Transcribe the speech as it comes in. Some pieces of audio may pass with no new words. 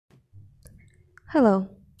Hello.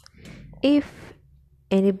 If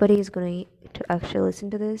anybody is going to actually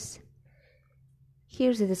listen to this,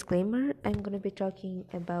 here's a disclaimer. I'm going to be talking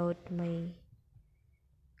about my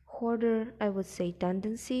hoarder, I would say,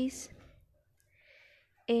 tendencies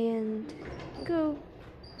and go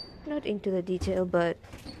not into the detail, but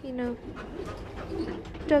you know,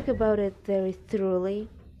 talk about it very thoroughly.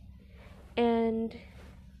 And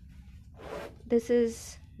this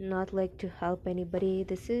is not like to help anybody,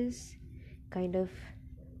 this is kind of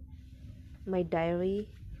my diary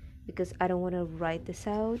because I don't want to write this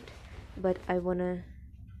out, but I want to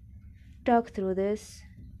talk through this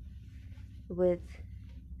with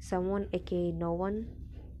someone, aka no one,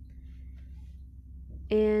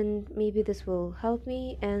 and maybe this will help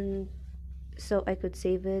me, and so I could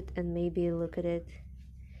save it and maybe look at it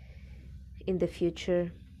in the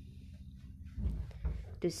future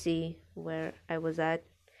to see where I was at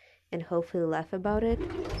and hopefully laugh about it.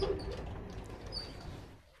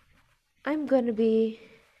 I'm gonna be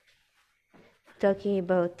talking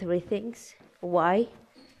about three things. Why?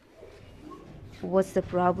 What's the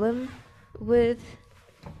problem with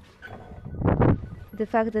the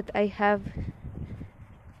fact that I have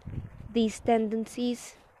these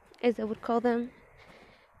tendencies, as I would call them,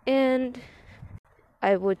 and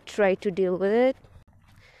I would try to deal with it.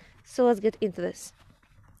 So let's get into this.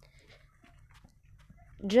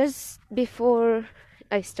 Just before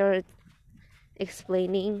I start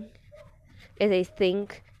explaining, as I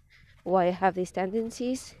think, why I have these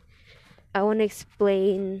tendencies, I want to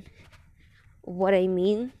explain what I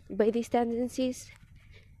mean by these tendencies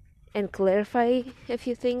and clarify a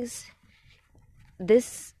few things.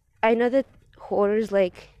 I know that horror is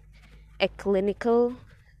like a not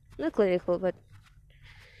clinical, but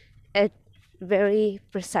a very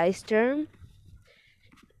precise term.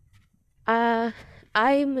 I'm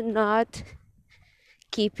not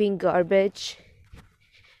keeping garbage.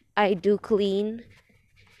 I do clean.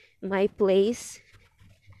 My place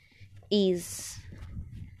is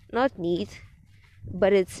not neat,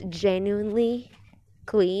 but it's genuinely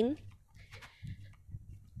clean.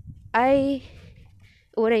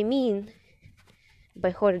 What I mean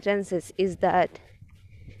by hoardensis is that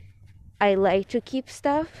I like to keep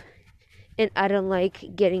stuff and I don't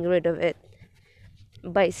like getting rid of it.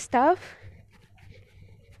 By stuff,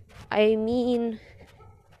 I mean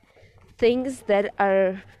things that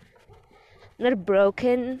are not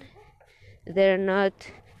broken, they're not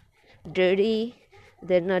dirty,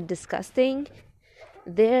 they're not disgusting,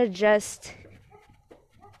 they're just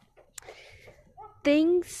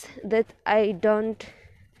things that I don't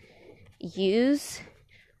use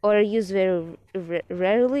or use very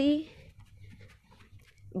rarely,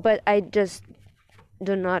 but I just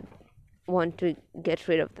do not want to get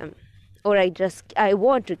rid of them, or I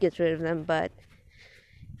want to get rid of them, but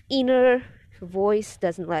inner voice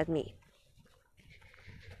doesn't let me.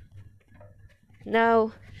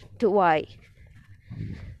 Now to why.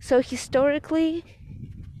 So historically,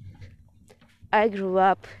 I grew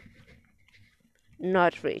up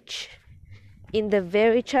not rich. In the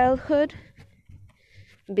very childhood,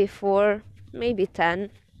 before maybe 10,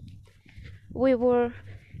 we were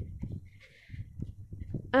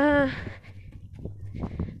I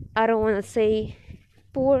don't want to say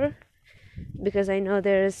poor, because I know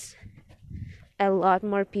there's a lot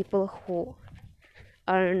more people who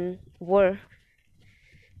were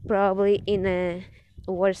probably in a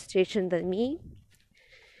worse situation than me,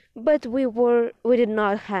 but we did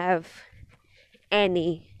not have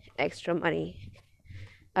any extra money,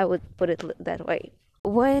 I would put it that way.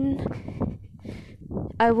 When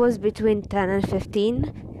I was between 10 and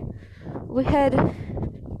 15, we had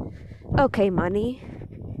okay money,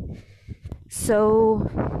 so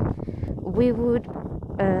we would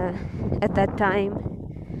at that time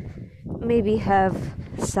maybe have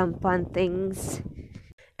some fun things.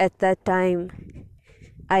 At that time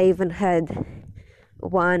I even had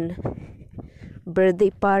one birthday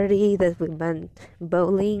party that we went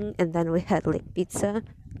bowling, and then we had like pizza.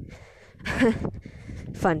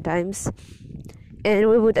 Fun times. And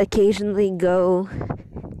we would occasionally go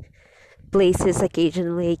places,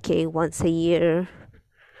 okay, once a year,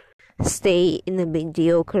 stay in a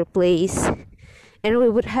mediocre place, and we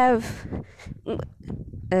would have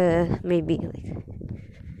maybe like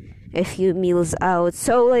a few meals out.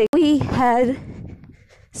 So like we had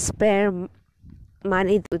spare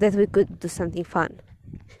money that we could do something fun.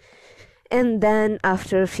 And then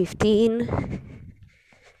after 15,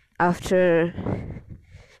 after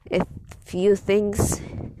a few things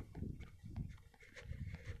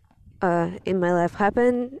in my life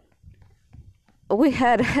happened, we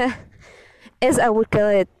had as I would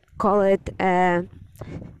call it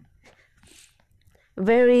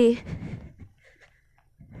very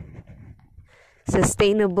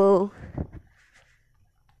sustainable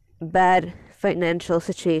bad financial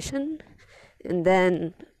situation, and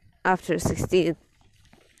then after 16,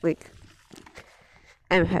 like,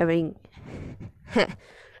 I'm having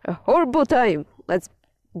a horrible time. Let's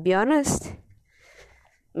be honest.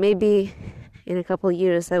 Maybe in a couple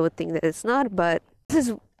years I would think that it's not, but this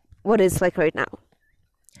is what it's like right now.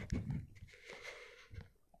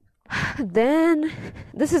 Then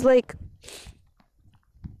this is like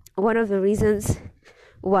one of the reasons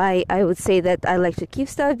why I would say that I like to keep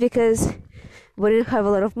stuff, because when I have a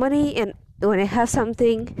lot of money and when I have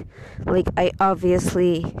something, like, I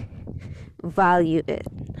obviously value it.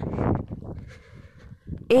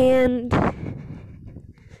 And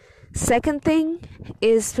second thing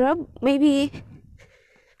is maybe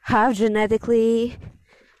half genetically,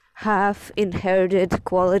 half inherited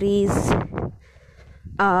qualities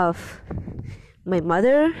of my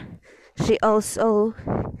mother. She also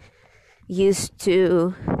used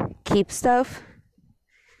to keep stuff.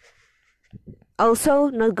 Also,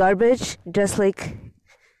 not garbage, just like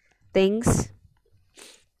things.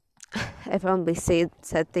 I probably said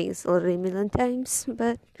things already a million times,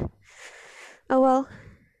 but oh well.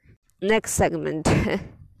 Next segment.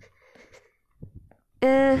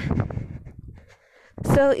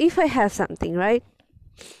 So if I have something, right,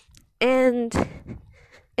 and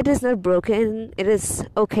it is not broken, it is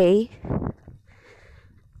okay,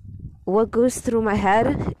 what goes through my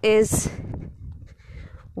head is,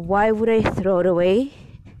 why would I throw it away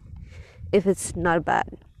if it's not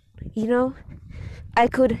bad? You know, I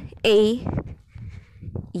could A,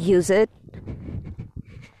 use it,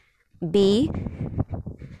 B,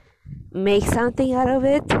 make something out of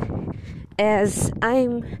it, as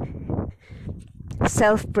I'm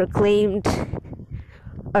self-proclaimed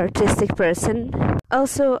artistic person.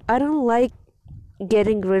 Also, I don't like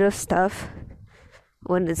getting rid of stuff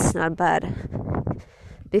when it's not bad,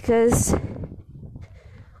 because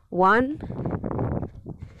one,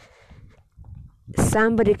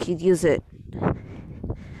 somebody could use it.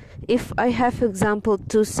 If I have, for example,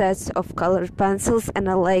 2 sets of colored pencils and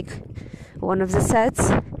I like one of the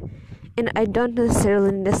sets and I don't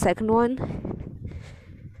necessarily need the second one,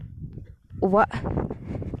 why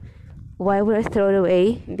would I throw it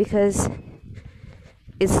away? Because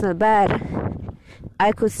it's not bad.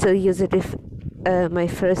 I could still use it if my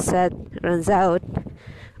first set runs out,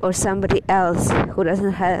 or somebody else who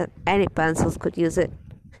doesn't have any pencils could use it.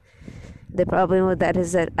 The problem with that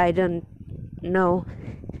is that I don't know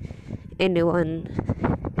anyone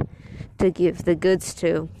to give the goods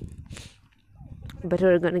to, but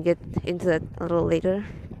we're gonna get into that a little later.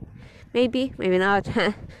 Maybe not.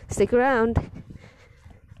 Stick around.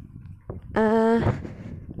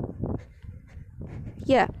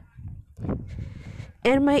 Yeah.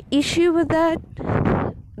 And my issue with that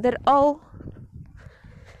all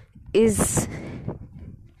is,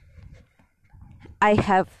 I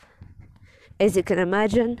have, as you can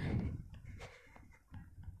imagine,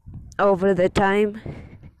 over the time,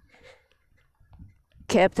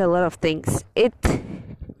 kept a lot of things.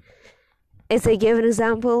 As I gave an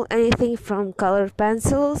example, anything from colored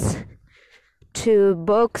pencils to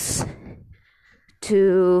books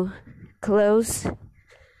to clothes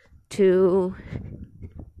to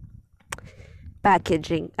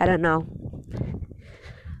packaging. I don't know.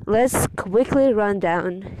 Let's quickly run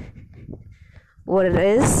down what it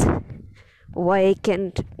is, why I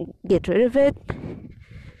can't get rid of it,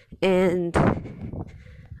 and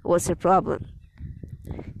what's the problem.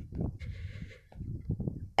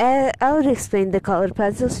 I'll explain the colored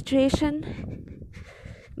pencil situation.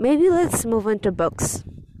 Maybe let's move on to books.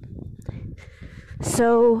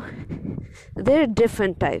 So there are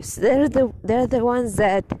different types. They're the ones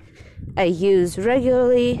that I use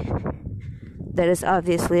regularly. That is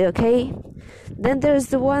obviously okay. Then there's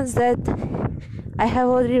the ones that I have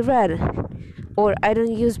already read, or I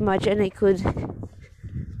don't use much, and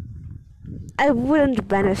I wouldn't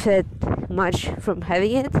benefit much from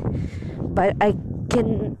having it, but I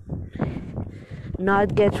can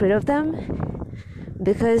not get rid of them,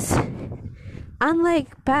 because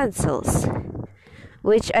unlike pencils,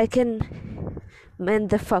 which I can mend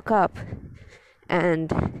the fuck up and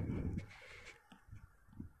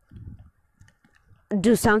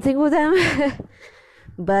do something with them,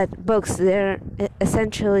 but books, they're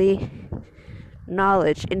essentially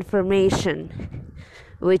knowledge, information,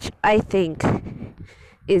 which I think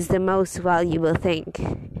is the most valuable thing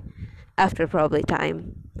after probably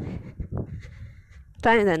time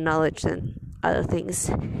and knowledge and other things.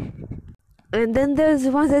 And then there's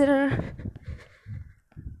the ones that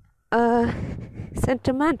are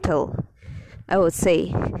sentimental. I would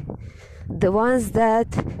say. The ones that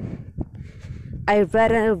I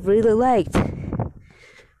read and I really liked.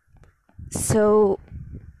 So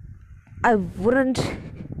I wouldn't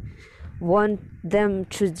want them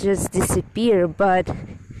to just disappear, but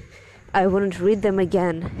I wouldn't read them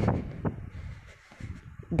again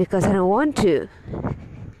because I don't want to.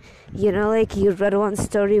 You know, like you read one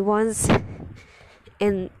story once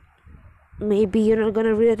and maybe you're not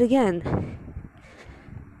gonna read it again.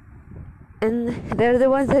 And they're the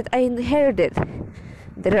ones that I inherited.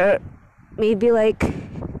 That are maybe like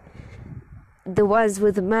the ones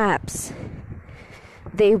with the maps.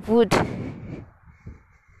 They would,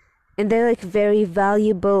 and they're like very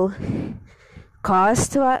valuable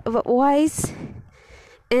cost wise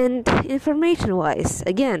and information wise.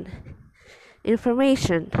 Again,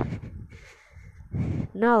 information,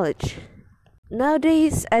 knowledge.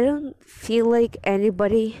 Nowadays, I don't feel like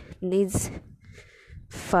anybody needs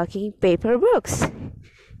fucking paper books.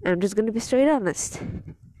 I'm just gonna be straight honest.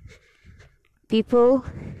 People,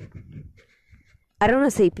 I don't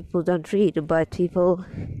want to say people don't read, but people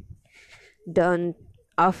don't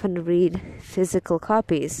often read physical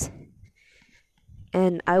copies.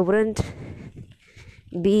 And I wouldn't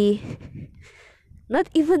be not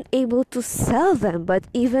even able to sell them, but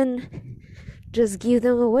even just give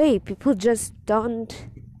them away. People just don't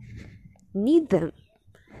need them.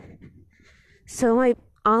 So my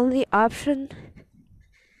only option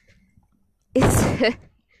is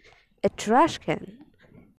a trash can.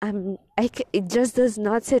 It just does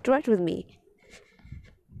not sit right with me.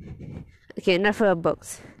 Okay, enough about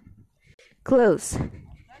books. Clothes.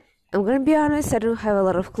 I'm gonna be honest, I don't have a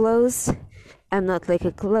lot of clothes. I'm not like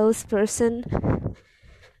a clothes person.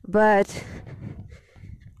 But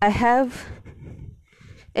I have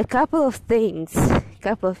a couple of things, a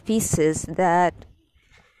couple of pieces that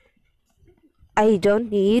I don't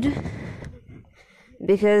need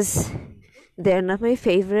because they're not my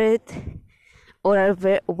favorite, or I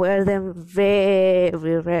wear them very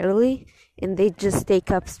rarely and they just take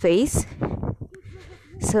up space.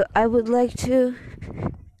 So I would like to,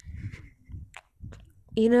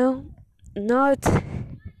 not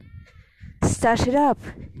stash it up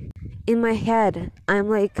in my head. I'm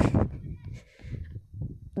like,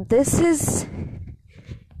 this is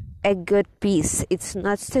a good piece. It's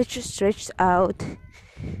not stretched out.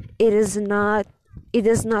 It does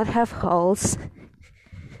not have holes.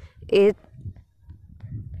 It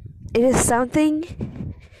is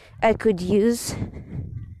something I could use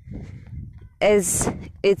as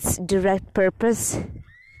its direct purpose,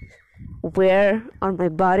 wear on my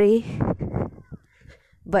body,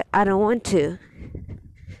 but I don't want to.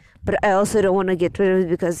 But I also don't want to get rid of it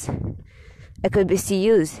because I could be still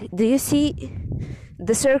used. Do you see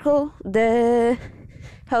the circle?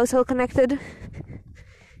 How it's all connected?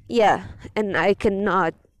 Yeah, and I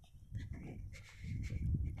cannot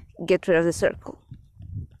get rid of the circle.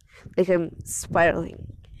 Like I'm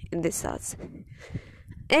spiraling in these thoughts.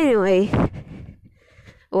 Anyway,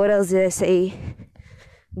 what else did I say?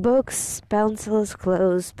 Books, pencils,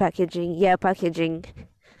 clothes, packaging. Yeah, packaging.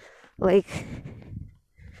 Like,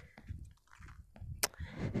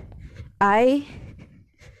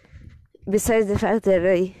 besides the fact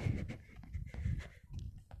that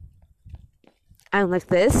I'm like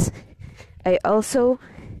this, I also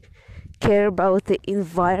care about the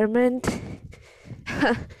environment.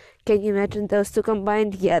 Can you imagine those two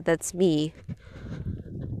combined? Yeah, that's me.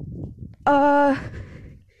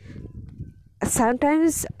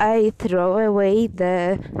 Sometimes I throw away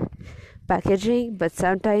the packaging, but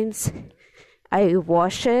sometimes I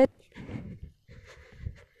wash it.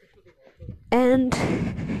 And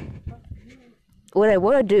what I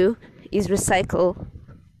want to do is recycle.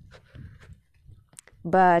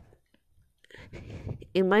 But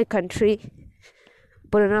in my country,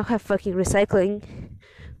 we don't have fucking recycling,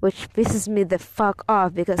 which pisses me the fuck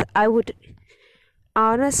off because I would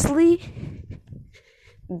honestly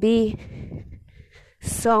be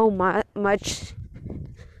so much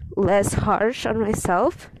less harsh on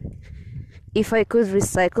myself if I could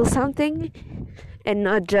recycle something and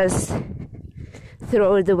not just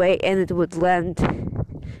throw it away and it would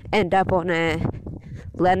end up on a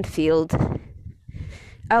landfill.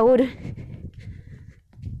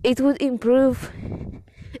 It would improve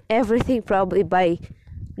everything probably by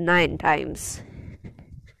 9 times.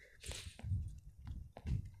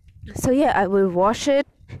 So yeah, I will wash it.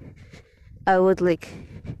 I would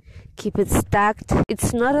keep it stacked.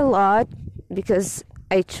 It's not a lot because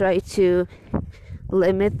I try to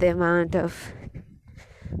limit the amount of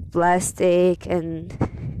plastic and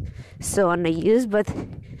so on I use, but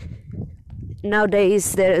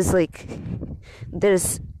nowadays there's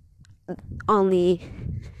only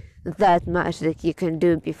that much that you can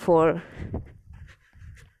do before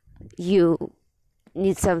you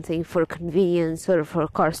need something for convenience or for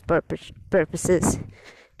cost purposes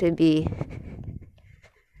to be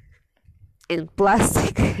in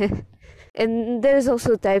plastic. And there's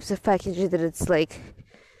also types of packaging that it's like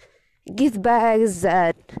gift bags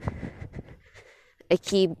that I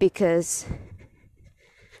keep because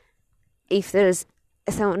if there's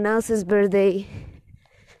someone else's birthday,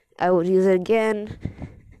 I would use it again,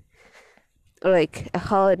 or like a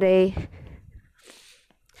holiday.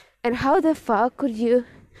 And how the fuck could you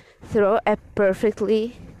throw a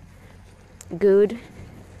perfectly good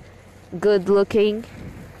looking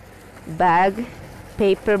bag,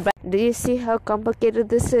 paper bag? Do you see how complicated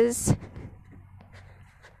this is?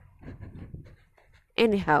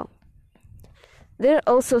 Anyhow, there are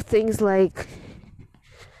also things like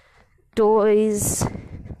toys,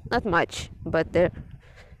 not much, but there are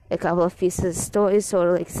a couple of pieces, toys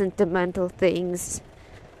or like sentimental things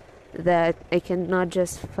that I cannot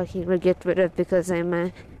just fucking get rid of because I'm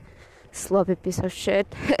a sloppy piece of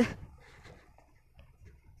shit.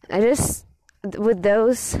 With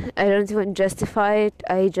those, I don't even justify it.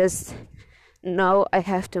 I just know I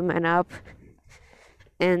have to man up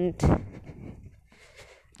and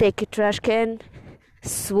take a trash can,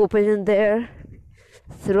 swoop it in there,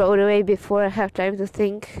 throw it away before I have time to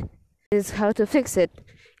think is how to fix it.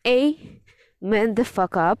 A, man the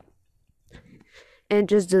fuck up and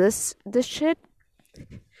just do this shit.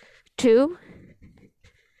 2,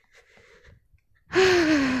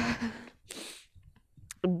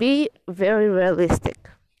 be very realistic.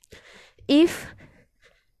 If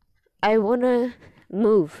I wanna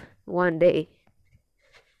move one day,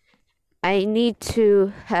 I need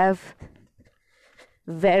to have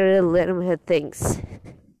very limited things.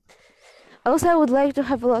 Also, I would like to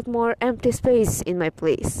have a lot more empty space in my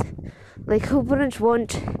place. Like, who wouldn't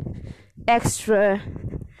want extra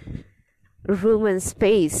room and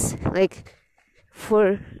space? Like,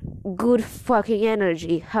 for good fucking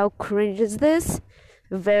energy. How cringe is this?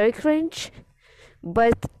 Very cringe.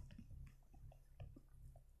 But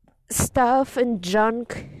stuff and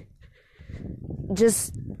junk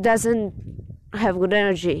just doesn't have good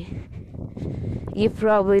energy. You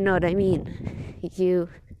probably know what I mean. You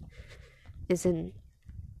isn't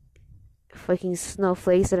fucking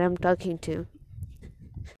snowflakes that I'm talking to.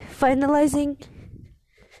 Finalizing,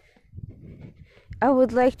 I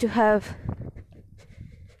would like to have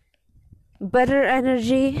better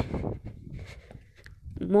energy,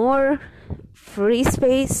 more free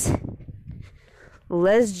space,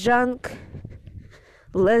 less junk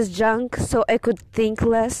so I could think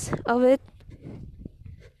less of it.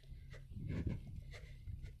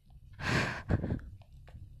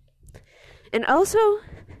 And also,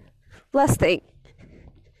 last thing,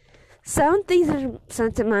 some things that are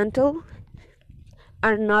sentimental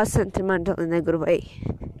are not sentimental in a good way.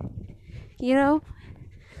 You know,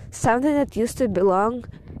 something that used to belong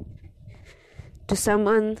to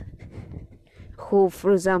someone who,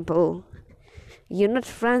 for example, you're not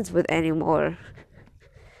friends with anymore,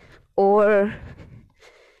 or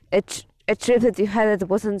a trip that you had that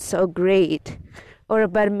wasn't so great, or a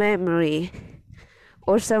bad memory,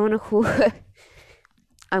 or someone who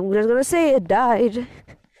I'm just gonna say it died,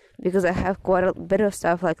 because I have quite a bit of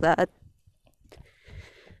stuff like that.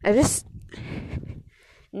 I just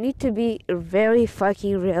need to be very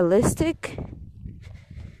fucking realistic.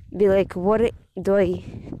 Be like, what do I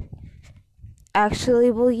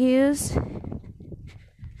actually will use?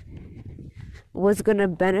 What's gonna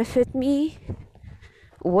benefit me?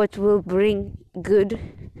 What will bring good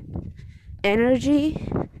energy?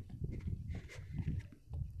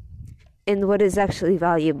 And what is actually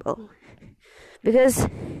valuable? Because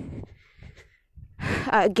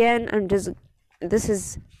again, this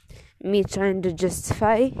is me trying to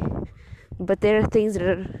justify, but there are things that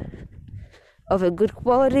are of a good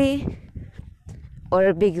quality or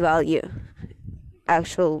a big value,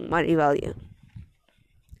 actual money value.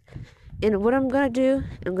 And what I'm gonna do,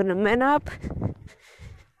 I'm gonna man up.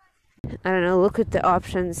 I don't know, look at the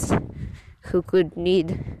options who could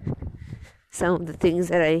need some of the things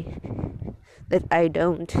that I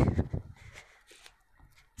don't.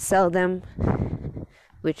 Sell them,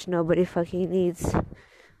 which nobody fucking needs.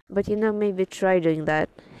 But maybe try doing that.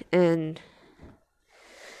 And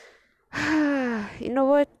you know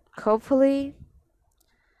what? Hopefully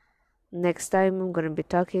next time I'm gonna be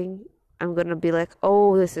talking, I'm gonna be like,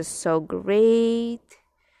 oh, this is so great.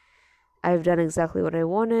 I've done exactly what I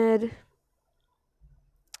wanted.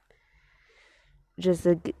 Just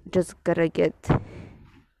gotta get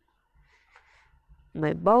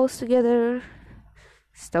my balls together,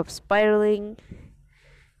 stop spiraling,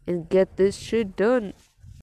 and get this shit done.